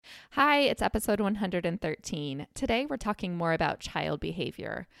Hi, it's episode 113. Today we're talking more about child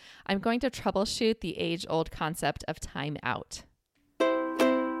behavior. I'm going to troubleshoot the age-old concept of time out.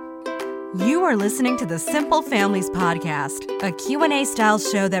 You are listening to the Simple Families Podcast, a Q&A style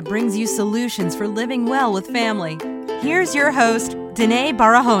show that brings you solutions for living well with family. Here's your host, Danae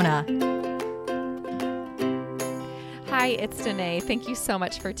Barahona. Hi, it's Danae. Thank you so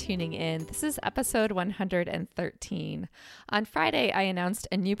much for tuning in. This is episode 113. On Friday, I announced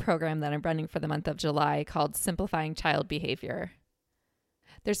a new program that I'm running for the month of July called Simplifying Child Behavior.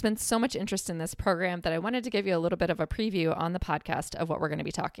 There's been so much interest in this program that I wanted to give you a little bit of a preview on the podcast of what we're going to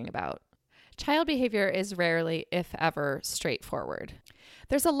be talking about. Child behavior is rarely, if ever, straightforward.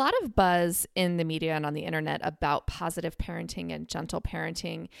 There's a lot of buzz in the media and on the internet about positive parenting and gentle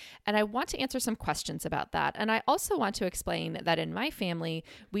parenting, and I want to answer some questions about that. And I also want to explain that in my family,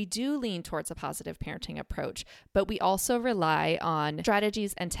 we do lean towards a positive parenting approach, but we also rely on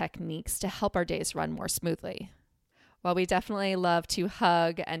strategies and techniques to help our days run more smoothly. While we definitely love to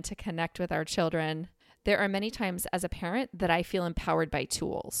hug and to connect with our children, there are many times as a parent that I feel empowered by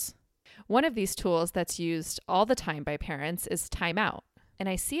tools. One of these tools that's used all the time by parents is timeout. And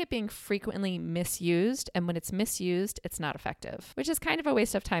I see it being frequently misused. And when it's misused, it's not effective, which is kind of a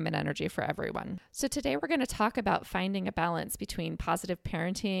waste of time and energy for everyone. So today we're going to talk about finding a balance between positive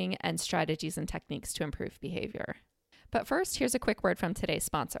parenting and strategies and techniques to improve behavior. But first, here's a quick word from today's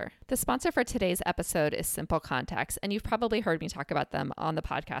sponsor. The sponsor for today's episode is Simple Contacts, and you've probably heard me talk about them on the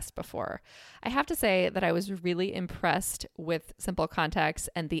podcast before. I have to say that I was really impressed with Simple Contacts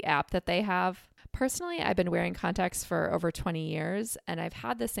and the app that they have. Personally, I've been wearing contacts for over 20 years, and I've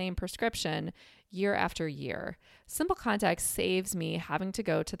had the same prescription year after year. Simple Contacts saves me having to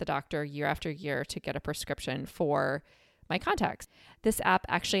go to the doctor year after year to get a prescription for my contacts. This app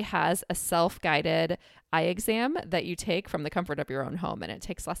actually has a self-guided eye exam that you take from the comfort of your own home, and it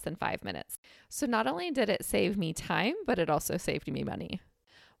takes less than 5 minutes. So not only did it save me time, but it also saved me money.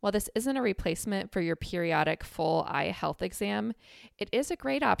 While this isn't a replacement for your periodic full eye health exam, it is a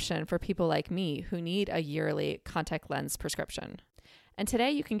great option for people like me who need a yearly contact lens prescription. And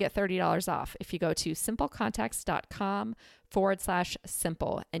today you can get $30 off if you go to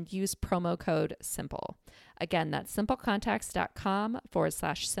simplecontacts.com/simple and use promo code SIMPLE. Again, that's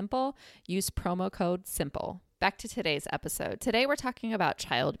simplecontacts.com/simple. Use promo code SIMPLE. Back to today's episode. Today we're talking about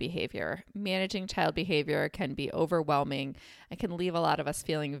child behavior. Managing child behavior can be overwhelming and can leave a lot of us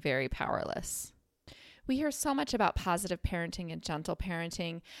feeling very powerless. We hear so much about positive parenting and gentle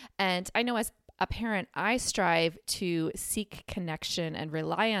parenting, and I know as a parent, I strive to seek connection and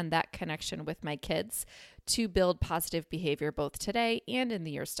rely on that connection with my kids to build positive behavior both today and in the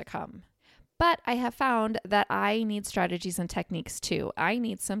years to come. But I have found that I need strategies and techniques too. I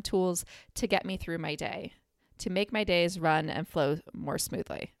need some tools to get me through my day, to make my days run and flow more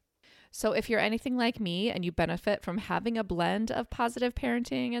smoothly. So if you're anything like me and you benefit from having a blend of positive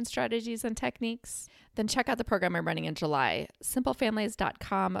parenting and strategies and techniques, then check out the program I'm running in July,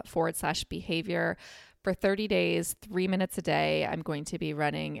 simplefamilies.com/behavior. For 30 days, 3 minutes a day, I'm going to be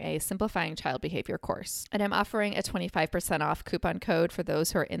running a Simplifying Child Behavior course. And I'm offering a 25% off coupon code for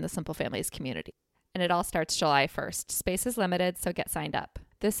those who are in the Simple Families community. And it all starts July 1st. Space is limited, so get signed up.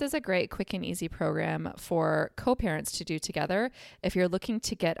 This is a great, quick, and easy program for co-parents to do together if you're looking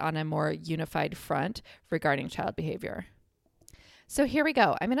to get on a more unified front regarding child behavior. So here we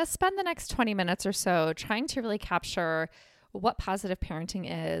go. I'm going to spend the next 20 minutes or so trying to really capture what positive parenting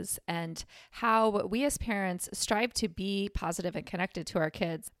is and how we as parents strive to be positive and connected to our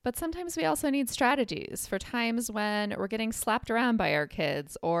kids. But sometimes we also need strategies for times when we're getting slapped around by our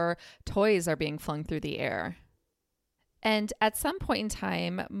kids or toys are being flung through the air. And at some point in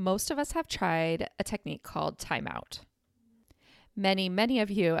time, most of us have tried a technique called timeout. Many of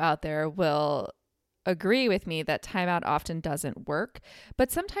you out there will agree with me that timeout often doesn't work,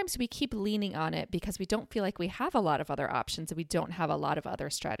 but sometimes we keep leaning on it because we don't feel like we have a lot of other options and we don't have a lot of other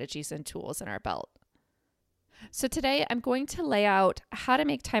strategies and tools in our belt. So today I'm going to lay out how to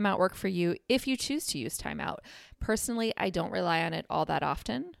make timeout work for you if you choose to use timeout. Personally, I don't rely on it all that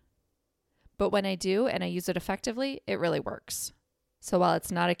often, but when I do and I use it effectively, it really works. So while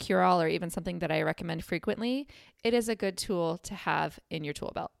it's not a cure-all or even something that I recommend frequently, it is a good tool to have in your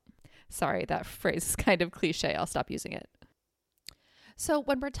tool belt. Sorry, that phrase is kind of cliche. I'll stop using it. So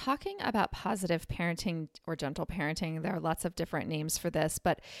when we're talking about positive parenting or gentle parenting, there are lots of different names for this,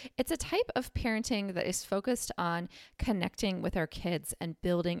 but it's a type of parenting that is focused on connecting with our kids and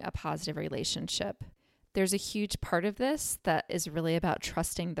building a positive relationship. There's a huge part of this that is really about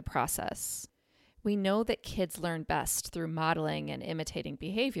trusting the process. We know that kids learn best through modeling and imitating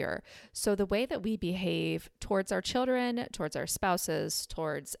behavior. So the way that we behave towards our children, towards our spouses,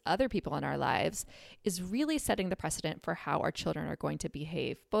 towards other people in our lives is really setting the precedent for how our children are going to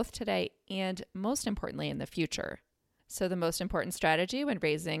behave, both today and most importantly in the future. So the most important strategy when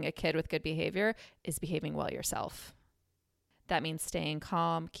raising a kid with good behavior is behaving well yourself. That means staying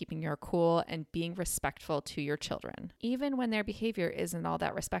calm, keeping your cool, and being respectful to your children, even when their behavior isn't all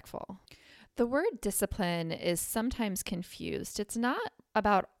that respectful. The word discipline is sometimes confused. It's not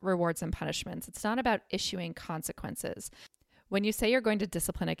about rewards and punishments. It's not about issuing consequences. When you say you're going to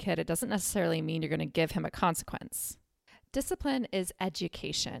discipline a kid, it doesn't necessarily mean you're going to give him a consequence. Discipline is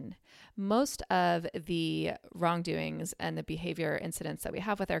education. Most of the wrongdoings and the behavior incidents that we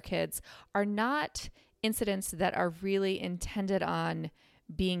have with our kids are not incidents that are really intended on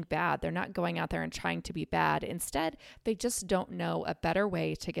being bad. They're not going out there and trying to be bad. Instead, they just don't know a better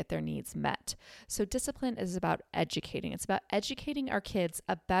way to get their needs met. So discipline is about educating. It's about educating our kids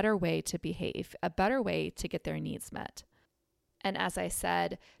a better way to behave, a better way to get their needs met. And as I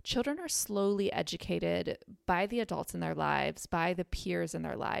said, children are slowly educated by the adults in their lives, by the peers in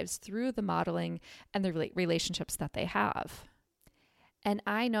their lives, through the modeling and the relationships that they have. And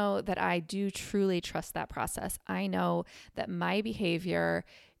I know that I do truly trust that process. I know that my behavior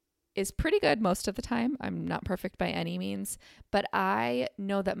is pretty good most of the time. I'm not perfect by any means, but I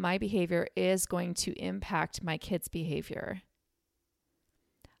know that my behavior is going to impact my kids' behavior.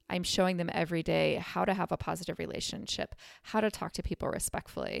 I'm showing them every day how to have a positive relationship, how to talk to people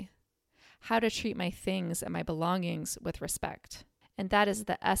respectfully, how to treat my things and my belongings with respect. And that is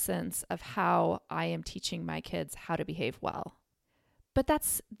the essence of how I am teaching my kids how to behave well. But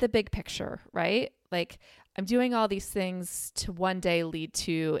that's the big picture, right? Like, I'm doing all these things to one day lead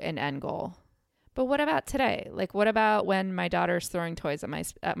to an end goal. But what about today? Like, what about when my daughter's throwing toys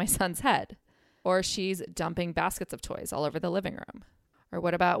at my son's head? Or she's dumping baskets of toys all over the living room? Or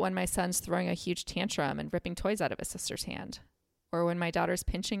what about when my son's throwing a huge tantrum and ripping toys out of his sister's hand? Or when my daughter's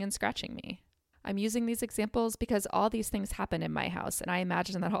pinching and scratching me? I'm using these examples because all these things happen in my house, and I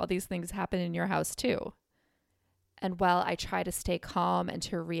imagine that all these things happen in your house too. And while I try to stay calm and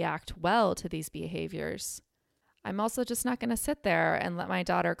to react well to these behaviors, I'm also just not going to sit there and let my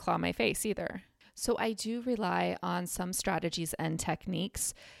daughter claw my face either. So I do rely on some strategies and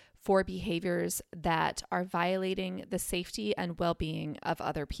techniques for behaviors that are violating the safety and well-being of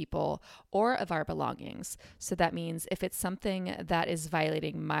other people or of our belongings. So that means if it's something that is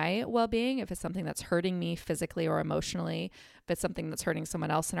violating my well-being, if it's something that's hurting me physically or emotionally, if it's something that's hurting someone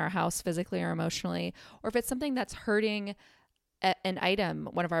else in our house physically or emotionally, or if it's something that's hurting an item,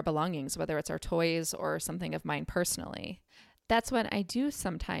 one of our belongings, whether it's our toys or something of mine personally, that's when I do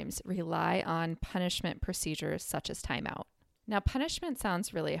sometimes rely on punishment procedures such as timeout. Now, punishment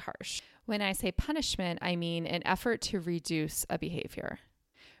sounds really harsh. When I say punishment, I mean an effort to reduce a behavior.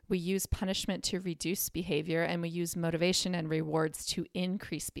 We use punishment to reduce behavior, and we use motivation and rewards to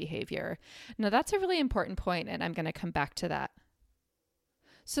increase behavior. Now, that's a really important point, and I'm going to come back to that.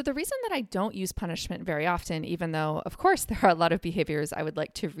 So the reason that I don't use punishment very often, even though, of course, there are a lot of behaviors I would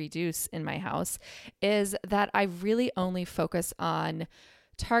like to reduce in my house, is that I really only focus on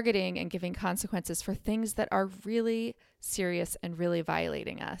targeting and giving consequences for things that are really serious and really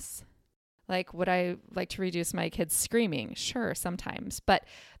violating us. Like, would I like to reduce my kids screaming? Sure, sometimes, but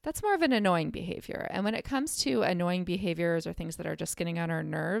that's more of an annoying behavior. And when it comes to annoying behaviors or things that are just getting on our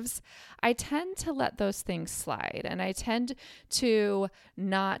nerves, I tend to let those things slide. And I tend to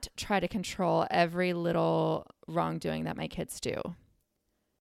not try to control every little wrongdoing that my kids do.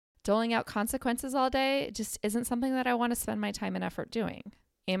 Doling out consequences all day just isn't something that I want to spend my time and effort doing.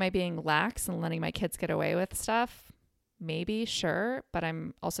 Am I being lax and letting my kids get away with stuff? Maybe, sure, but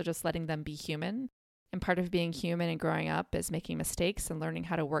I'm also just letting them be human. And part of being human and growing up is making mistakes and learning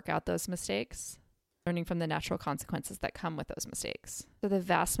how to work out those mistakes, learning from the natural consequences that come with those mistakes. So the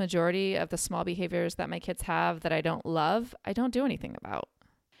vast majority of the small behaviors that my kids have that I don't love, I don't do anything about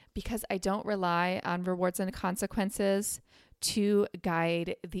because I don't rely on rewards and consequences to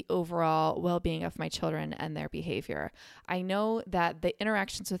guide the overall well-being of my children and their behavior. I know that the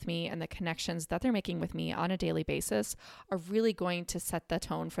interactions with me and the connections that they're making with me on a daily basis are really going to set the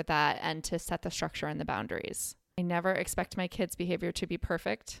tone for that and to set the structure and the boundaries. I never expect my kids' behavior to be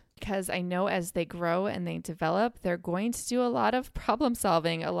perfect because I know as they grow and they develop, they're going to do a lot of problem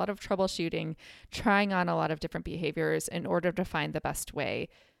solving, a lot of troubleshooting, trying on a lot of different behaviors in order to find the best way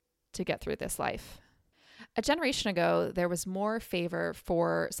to get through this life. A generation ago, there was more favor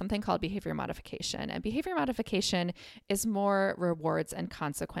for something called behavior modification. And behavior modification is more rewards and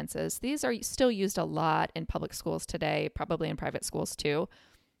consequences. These are still used a lot in public schools today, probably in private schools too.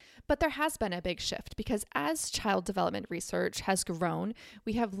 But there has been a big shift because as child development research has grown,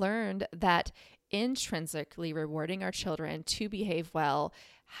 we have learned that intrinsically rewarding our children to behave well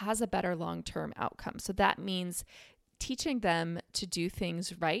has a better long-term outcome. So that means teaching them to do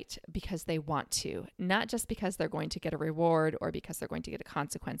things right because they want to, not just because they're going to get a reward or because they're going to get a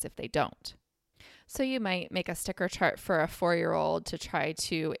consequence if they don't. So you might make a sticker chart for a 4-year-old to try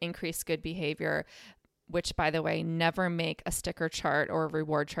to increase good behavior, which, by the way, never make a sticker chart or a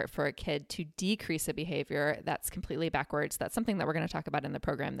reward chart for a kid to decrease a behavior. That's completely backwards. That's something that we're going to talk about in the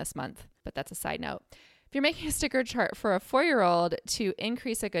program this month, but that's a side note. If you're making a sticker chart for a 4-year-old to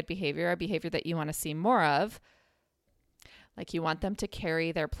increase a good behavior, a behavior that you want to see more of, like you want them to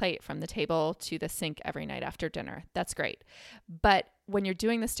carry their plate from the table to the sink every night after dinner, that's great. But when you're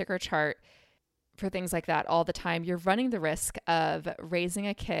doing the sticker chart, for things like that all the time, you're running the risk of raising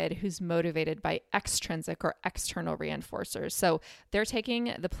a kid who's motivated by extrinsic or external reinforcers. So they're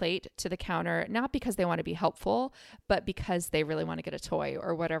taking the plate to the counter, not because they want to be helpful, but because they really want to get a toy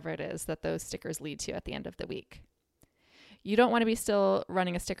or whatever it is that those stickers lead to at the end of the week. You don't want to be still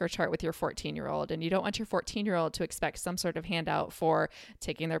running a sticker chart with your 14-year-old, and you don't want your 14-year-old to expect some sort of handout for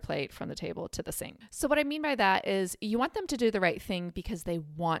taking their plate from the table to the sink. So what I mean by that is you want them to do the right thing because they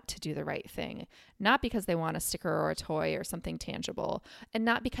want to do the right thing, not because they want a sticker or a toy or something tangible, and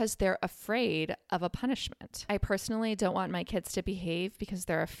not because they're afraid of a punishment. I personally don't want my kids to behave because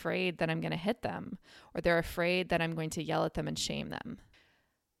they're afraid that I'm going to hit them, or they're afraid that I'm going to yell at them and shame them.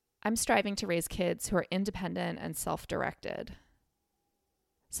 I'm striving to raise kids who are independent and self-directed.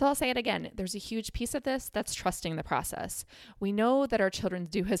 So I'll say it again, there's a huge piece of this that's trusting the process. We know that our children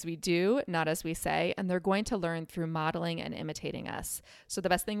do as we do, not as we say, and they're going to learn through modeling and imitating us. So the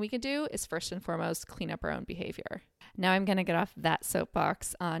best thing we can do is first and foremost, clean up our own behavior. Now I'm going to get off that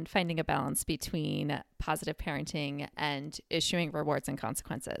soapbox on finding a balance between positive parenting and issuing rewards and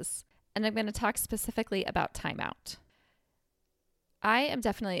consequences. And I'm going to talk specifically about timeout. I am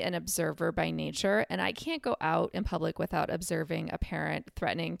definitely an observer by nature, and I can't go out in public without observing a parent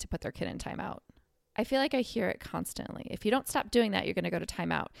threatening to put their kid in timeout. I feel like I hear it constantly. If you don't stop doing that, you're going to go to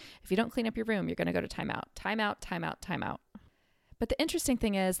timeout. If you don't clean up your room, you're going to go to timeout. Timeout, timeout, timeout. But the interesting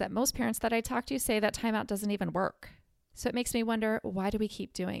thing is that most parents that I talk to say that timeout doesn't even work. So it makes me wonder, why do we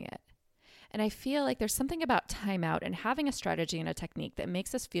keep doing it? And I feel like there's something about timeout and having a strategy and a technique that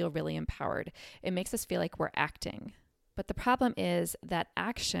makes us feel really empowered. It makes us feel like we're acting. But the problem is that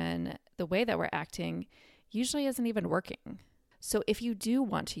action, the way that we're acting, usually isn't even working. So if you do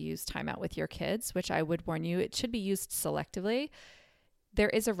want to use timeout with your kids, which I would warn you, it should be used selectively, there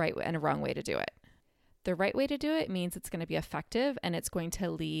is a right and a wrong way to do it. The right way to do it means it's going to be effective and it's going to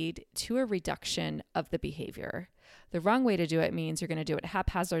lead to a reduction of the behavior. The wrong way to do it means you're going to do it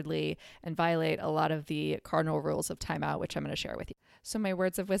haphazardly and violate a lot of the cardinal rules of timeout, which I'm going to share with you. So my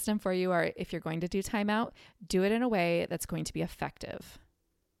words of wisdom for you are, if you're going to do timeout, do it in a way that's going to be effective.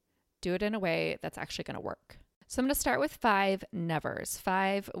 Do it in a way that's actually going to work. So I'm going to start with 5 nevers,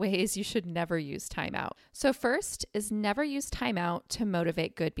 5 ways you should never use timeout. So first is never use timeout to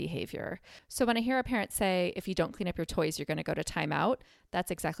motivate good behavior. So when I hear a parent say, if you don't clean up your toys, you're going to go to timeout, that's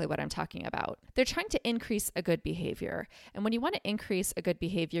exactly what I'm talking about. They're trying to increase a good behavior. And when you want to increase a good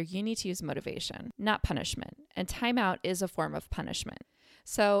behavior, you need to use motivation, not punishment. And timeout is a form of punishment.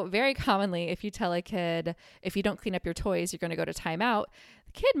 So very commonly, if you tell a kid, if you don't clean up your toys, you're going to go to timeout,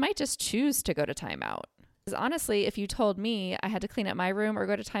 the kid might just choose to go to timeout. Because honestly, if you told me I had to clean up my room or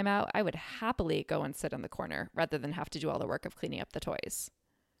go to timeout, I would happily go and sit in the corner rather than have to do all the work of cleaning up the toys.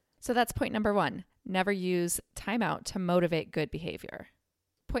 So that's point number 1. Never use timeout to motivate good behavior.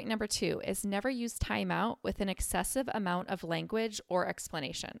 Point number 2 is never use timeout with an excessive amount of language or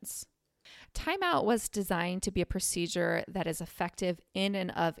explanations. Timeout was designed to be a procedure that is effective in and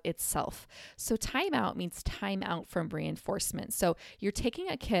of itself. So timeout means time out from reinforcement. So you're taking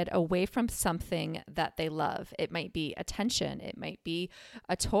a kid away from something that they love. It might be attention, it might be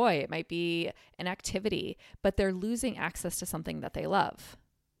a toy, it might be an activity, but they're losing access to something that they love.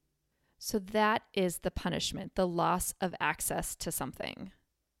 So that is the punishment, the loss of access to something.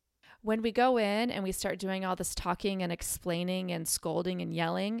 When we go in and we start doing all this talking and explaining and scolding and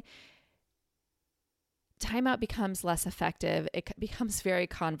yelling, timeout becomes less effective. It becomes very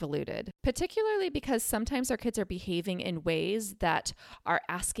convoluted, particularly because sometimes our kids are behaving in ways that are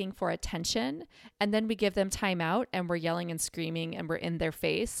asking for attention. And then we give them timeout and we're yelling and screaming and we're in their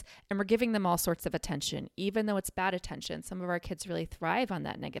face and we're giving them all sorts of attention, even though it's bad attention. Some of our kids really thrive on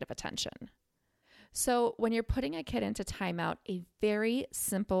that negative attention. So when you're putting a kid into timeout, a very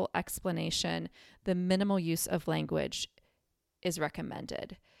simple explanation, the minimal use of language is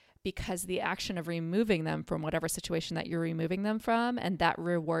recommended. because the action of removing them from whatever situation that you're removing them from and that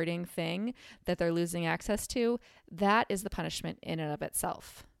rewarding thing that they're losing access to, that is the punishment in and of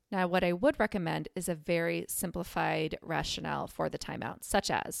itself. Now, what I would recommend is a very simplified rationale for the timeout, such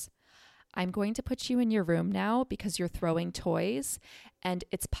as, I'm going to put you in your room now because you're throwing toys and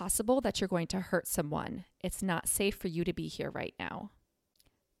it's possible that you're going to hurt someone. It's not safe for you to be here right now.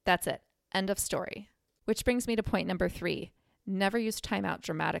 That's it. End of story. Which brings me to point number 3. Never use timeout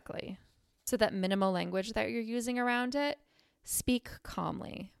dramatically. So that minimal language that you're using around it, speak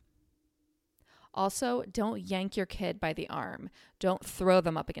calmly. Also, don't yank your kid by the arm. Don't throw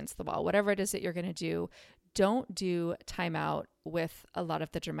them up against the wall. Whatever it is that you're going to do, don't do timeout with a lot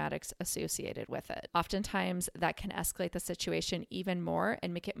of the dramatics associated with it. Oftentimes, that can escalate the situation even more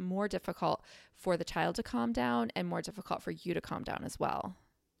and make it more difficult for the child to calm down and more difficult for you to calm down as well.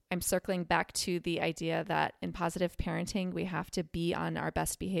 I'm circling back to the idea that in positive parenting, we have to be on our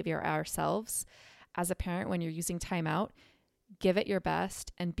best behavior ourselves. As a parent, when you're using timeout, give it your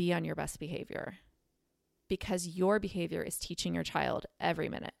best and be on your best behavior because your behavior is teaching your child every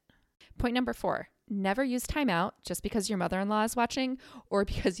minute. Point number 4, never use timeout just because your mother-in-law is watching or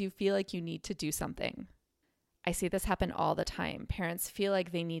because you feel like you need to do something. I see this happen all the time. Parents feel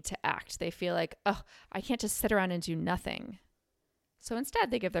like they need to act. They feel like, oh, I can't just sit around and do nothing. So instead,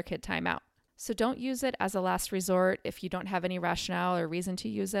 they give their kid timeout. So don't use it as a last resort if you don't have any rationale or reason to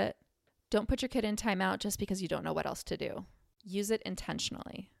use it. Don't put your kid in timeout just because you don't know what else to do. Use it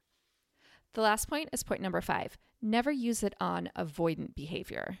intentionally. The last point is point number 5. Never use it on avoidant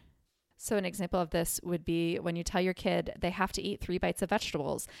behavior. So an example of this would be when you tell your kid they have to eat 3 bites of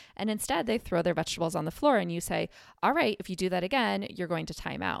vegetables, and instead they throw their vegetables on the floor and you say, all right, if you do that again, you're going to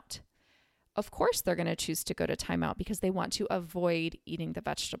time out. Of course, they're going to choose to go to timeout because they want to avoid eating the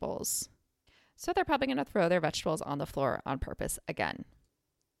vegetables. So they're probably going to throw their vegetables on the floor on purpose again.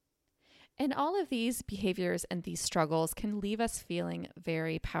 And all of these behaviors and these struggles can leave us feeling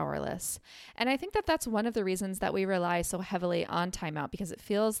very powerless. And I think that that's one of the reasons that we rely so heavily on timeout, because it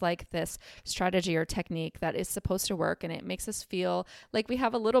feels like this strategy or technique that is supposed to work, and it makes us feel like we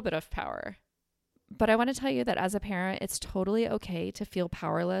have a little bit of power. But I want to tell you that as a parent, it's totally okay to feel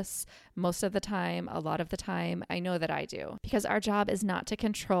powerless most of the time, a lot of the time. I know that I do, because our job is not to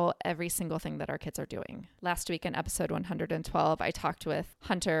control every single thing that our kids are doing. Last week in episode 112, I talked with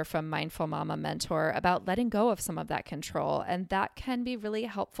Hunter from Mindful Mama Mentor about letting go of some of that control. And that can be really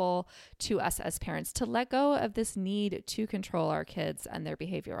helpful to us as parents to let go of this need to control our kids and their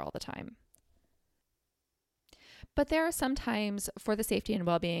behavior all the time. But there are some times for the safety and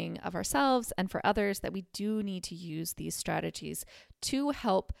well-being of ourselves and for others that we do need to use these strategies to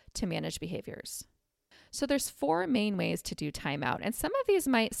help to manage behaviors. So there's 4 main ways to do timeout, and some of these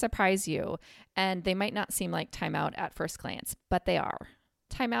might surprise you, and they might not seem like timeout at first glance, but they are.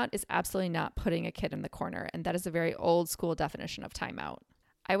 Timeout is absolutely not putting a kid in the corner, and that is a very old school definition of timeout.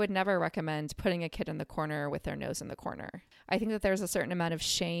 I would never recommend putting a kid in the corner with their nose in the corner. I think that there's a certain amount of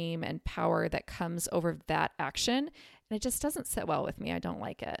shame and power that comes over that action, and it just doesn't sit well with me. I don't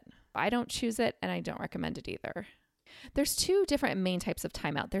like it. I don't choose it, and I don't recommend it either. There's 2 different main types of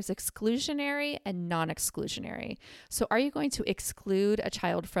timeout. There's exclusionary and non-exclusionary. So are you going to exclude a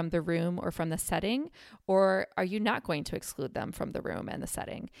child from the room or from the setting, or are you not going to exclude them from the room and the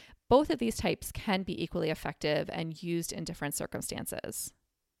setting? Both of these types can be equally effective and used in different circumstances.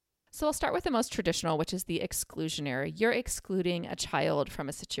 So I'll start with the most traditional, which is the exclusionary. You're excluding a child from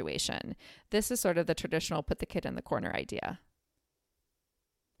a situation. This is sort of the traditional put the kid in the corner idea.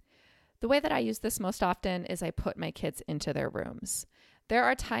 The way that I use this most often is I put my kids into their rooms. There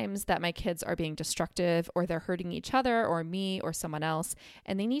are times that my kids are being destructive or they're hurting each other or me or someone else,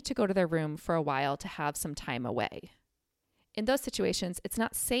 and they need to go to their room for a while to have some time away. In those situations, it's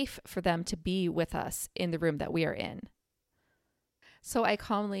not safe for them to be with us in the room that we are in. So I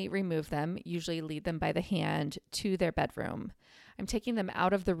calmly remove them, usually lead them by the hand to their bedroom. I'm taking them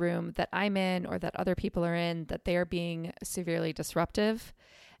out of the room that I'm in or that other people are in, that they are being severely disruptive,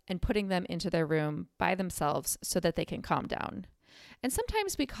 and putting them into their room by themselves so that they can calm down. And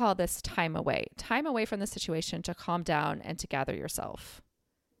sometimes we call this time away from the situation to calm down and to gather yourself.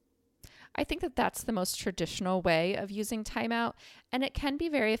 I think that that's the most traditional way of using timeout, and it can be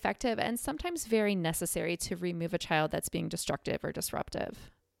very effective and sometimes very necessary to remove a child that's being destructive or disruptive,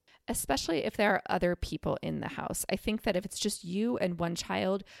 especially if there are other people in the house. I think that if it's just you and one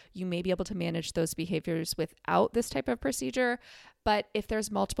child, you may be able to manage those behaviors without this type of procedure. But if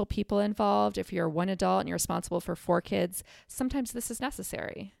there's multiple people involved, if you're one adult and you're responsible for 4 kids, sometimes this is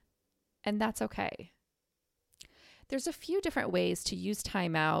necessary, and that's okay. There's a few different ways to use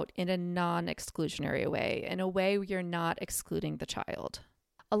timeout in a non-exclusionary way, in a way where you're not excluding the child.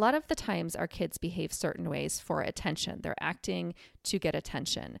 A lot of the times our kids behave certain ways for attention. They're acting to get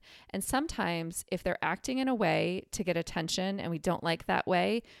attention. And sometimes if they're acting in a way to get attention and we don't like that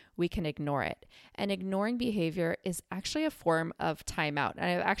way, we can ignore it. And ignoring behavior is actually a form of timeout. And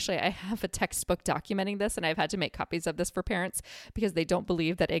I have a textbook documenting this, and I've had to make copies of this for parents because they don't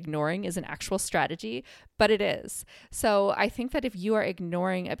believe that ignoring is an actual strategy, but it is. So I think that if you are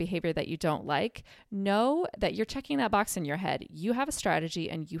ignoring a behavior that you don't like, know that you're checking that box in your head. You have a strategy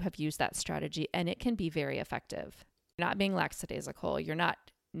and you have used that strategy, and it can be very effective. You're not being lackadaisical. You're not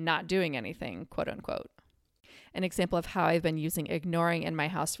doing anything, quote unquote. An example of how I've been using ignoring in my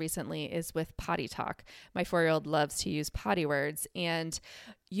house recently is with potty talk. My 4-year-old loves to use potty words, and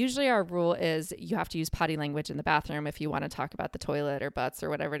usually our rule is you have to use potty language in the bathroom. If you want to talk about the toilet or butts or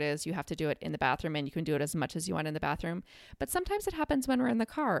whatever it is, you have to do it in the bathroom, and you can do it as much as you want in the bathroom. But sometimes it happens when we're in the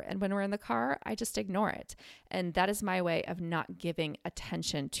car, and when we're in the car, I just ignore it. And that is my way of not giving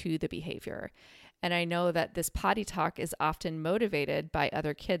attention to the behavior. And I know that this potty talk is often motivated by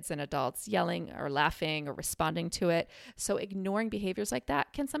other kids and adults yelling or laughing or responding to it. So ignoring behaviors like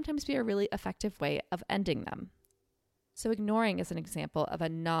that can sometimes be a really effective way of ending them. So ignoring is an example of a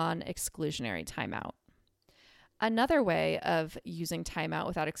non-exclusionary timeout. Another way of using timeout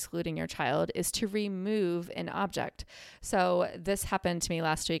without excluding your child is to remove an object. So this happened to me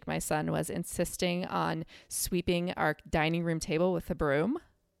last week. My son was insisting on sweeping our dining room table with a broom,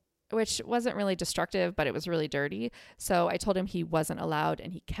 which wasn't really destructive, but it was really dirty. So I told him he wasn't allowed,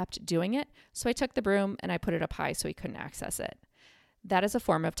 and he kept doing it. So I took the broom and I put it up high so he couldn't access it. That is a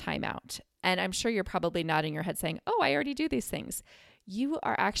form of timeout. And I'm sure you're probably nodding your head saying, oh, I already do these things. You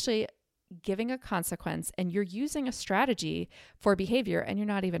are actually giving a consequence, and you're using a strategy for behavior, and you're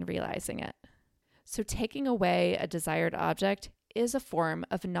not even realizing it. So taking away a desired object is a form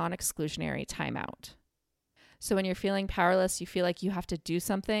of non-exclusionary timeout. So when you're feeling powerless, you feel like you have to do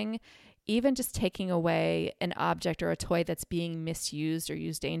something, even just taking away an object or a toy that's being misused or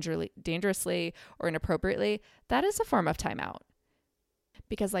used dangerously or inappropriately, that is a form of timeout.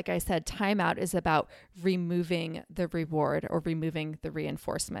 Because like I said, timeout is about removing the reward or removing the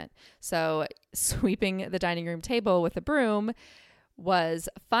reinforcement. So sweeping the dining room table with a broom was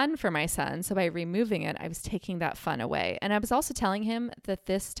fun for my son. So by removing it, I was taking that fun away. And I was also telling him that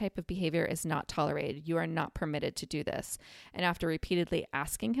this type of behavior is not tolerated. You are not permitted to do this. And after repeatedly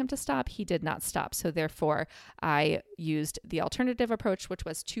asking him to stop, he did not stop. So therefore, I used the alternative approach, which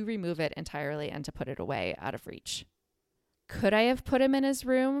was to remove it entirely and to put it away out of reach. Could I have put him in his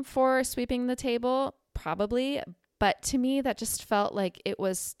room for sweeping the table? Probably. But to me, that just felt like it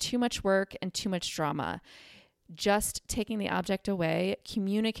was too much work and too much drama. Just taking the object away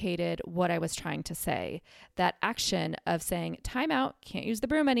communicated what I was trying to say. That action of saying, time out, can't use the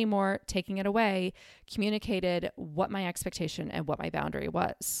broom anymore, taking it away, communicated what my expectation and what my boundary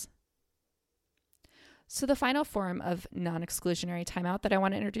was. So the final form of non-exclusionary timeout that I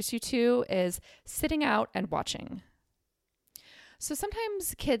want to introduce you to is sitting out and watching. So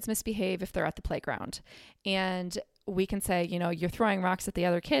sometimes kids misbehave if they're at the playground, and we can say, you're throwing rocks at the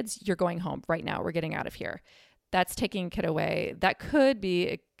other kids, you're going home right now, we're getting out of here. That's taking a kid away. That could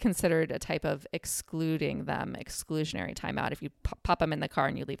be considered a type of excluding them, exclusionary timeout if you pop them in the car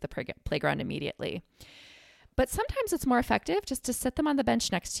and you leave the playground immediately. But sometimes it's more effective just to sit them on the bench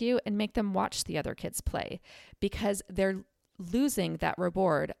next to you and make them watch the other kids play, because they're losing that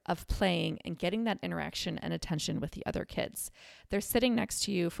reward of playing and getting that interaction and attention with the other kids. They're sitting next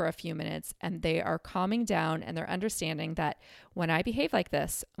to you for a few minutes and they are calming down, and they're understanding that when I behave like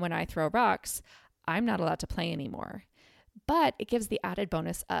this, when I throw rocks, I'm not allowed to play anymore. But it gives the added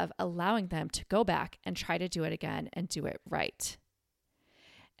bonus of allowing them to go back and try to do it again and do it right.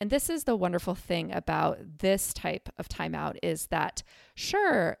 And this is the wonderful thing about this type of timeout is that,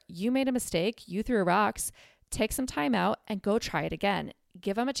 sure, you made a mistake, you threw rocks, take some time out and go try it again.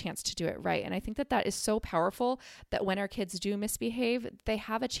 Give them a chance to do it right. And I think that is so powerful that when our kids do misbehave, they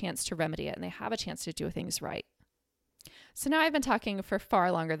have a chance to remedy it and they have a chance to do things right. So now I've been talking for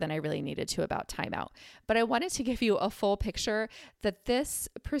far longer than I really needed to about timeout, but I wanted to give you a full picture that this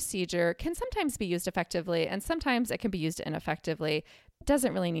procedure can sometimes be used effectively and sometimes it can be used ineffectively. It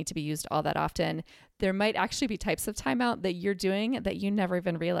doesn't really need to be used all that often. There might actually be types of timeout that you're doing that you never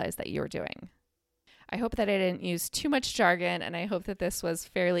even realized that you're doing. I hope that I didn't use too much jargon, and I hope that this was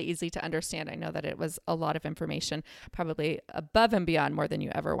fairly easy to understand. I know that it was a lot of information, probably above and beyond more than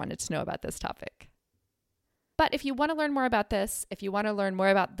you ever wanted to know about this topic. But if you want to learn more about this, if you want to learn more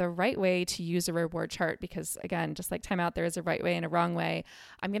about the right way to use a reward chart, because again, just like Time Out, there is a right way and a wrong way,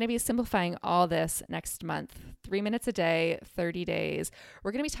 I'm going to be simplifying all this next month. 3 minutes a day, 30 days.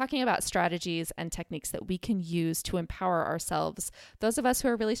 We're going to be talking about strategies and techniques that we can use to empower ourselves, those of us who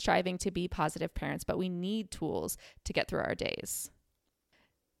are really striving to be positive parents, but we need tools to get through our days.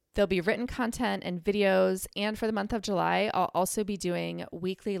 There'll be written content and videos, and for the month of July, I'll also be doing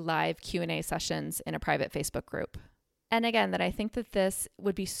weekly live Q&A sessions in a private Facebook group. And again, that I think that this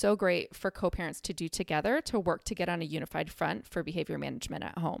would be so great for co-parents to do together to work to get on a unified front for behavior management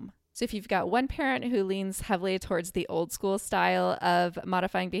at home. So if you've got one parent who leans heavily towards the old school style of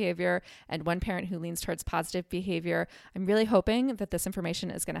modifying behavior and one parent who leans towards positive behavior, I'm really hoping that this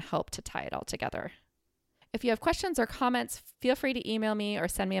information is going to help to tie it all together. If you have questions or comments, feel free to email me or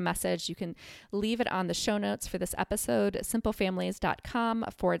send me a message. You can leave it on the show notes for this episode,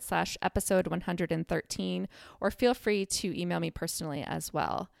 simplefamilies.com/episode 113, or feel free to email me personally as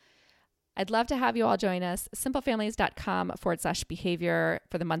well. I'd love to have you all join us, simplefamilies.com/behavior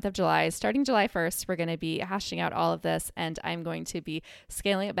for the month of July. Starting July 1st, we're going to be hashing out all of this, and I'm going to be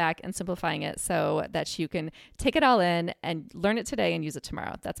scaling it back and simplifying it so that you can take it all in and learn it today and use it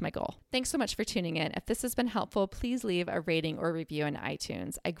tomorrow. That's my goal. Thanks so much for tuning in. If this has been helpful, please leave a rating or review on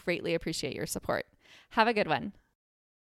iTunes. I greatly appreciate your support. Have a good one.